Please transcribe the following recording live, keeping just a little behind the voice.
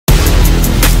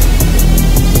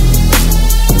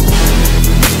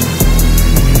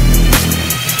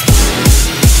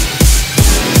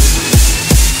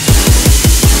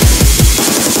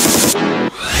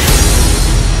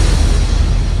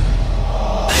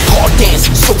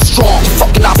strong. The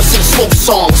fucking opposite of slow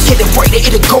songs. Hit it right or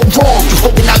it'll go wrong. You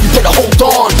holding out, you better hold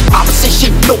on.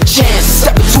 Opposition, no chance.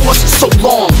 Step into us so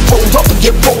long. Rolled up and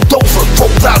get rolled over.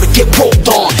 Rolled out and get rolled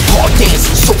on. Hard dance,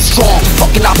 so strong. The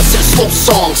fucking opposite of slow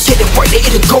songs. Hit it right or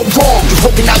it'll go wrong. You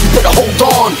holding out, you better hold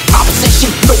on.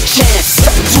 Opposition, no chance.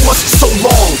 Step into us so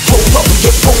long. Roll up and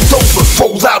get rolled over.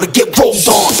 Roll out and get rolled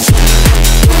on.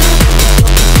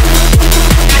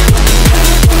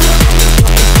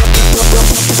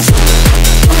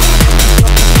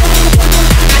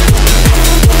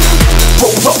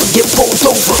 Roll up and get rolled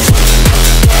over.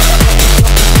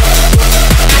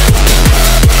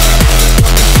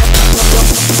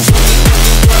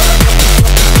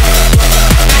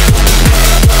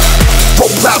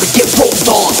 Roll out and get rolled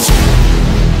on.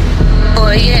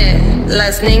 Oh yeah,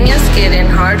 las niñas quieren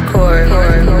hardcore.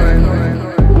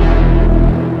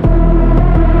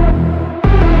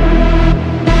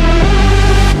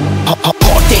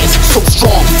 Hard dance, so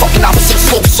strong. Fucking opposite of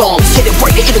slow songs. Hit it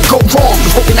right or it'll go wrong. You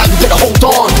holding out, you better hold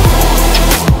on.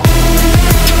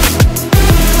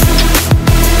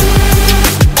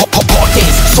 Hard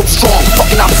dance, so strong.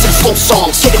 Fucking opposite of slow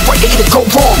songs. Hit it right or it'll go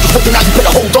wrong. You holding out, you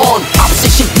better hold on.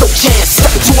 Opposition, no chance.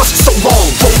 Step into us so long.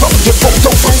 Roll up and get rolled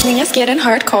over. Las niñas quieren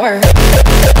hardcore.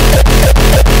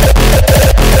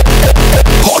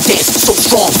 Hard dance, so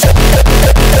strong.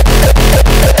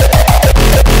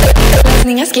 Las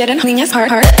niñas quieren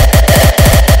hard.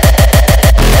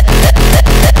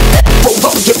 Roll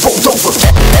up and get rolled over.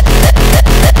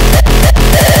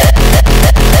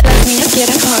 Las niñas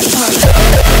quieren hard.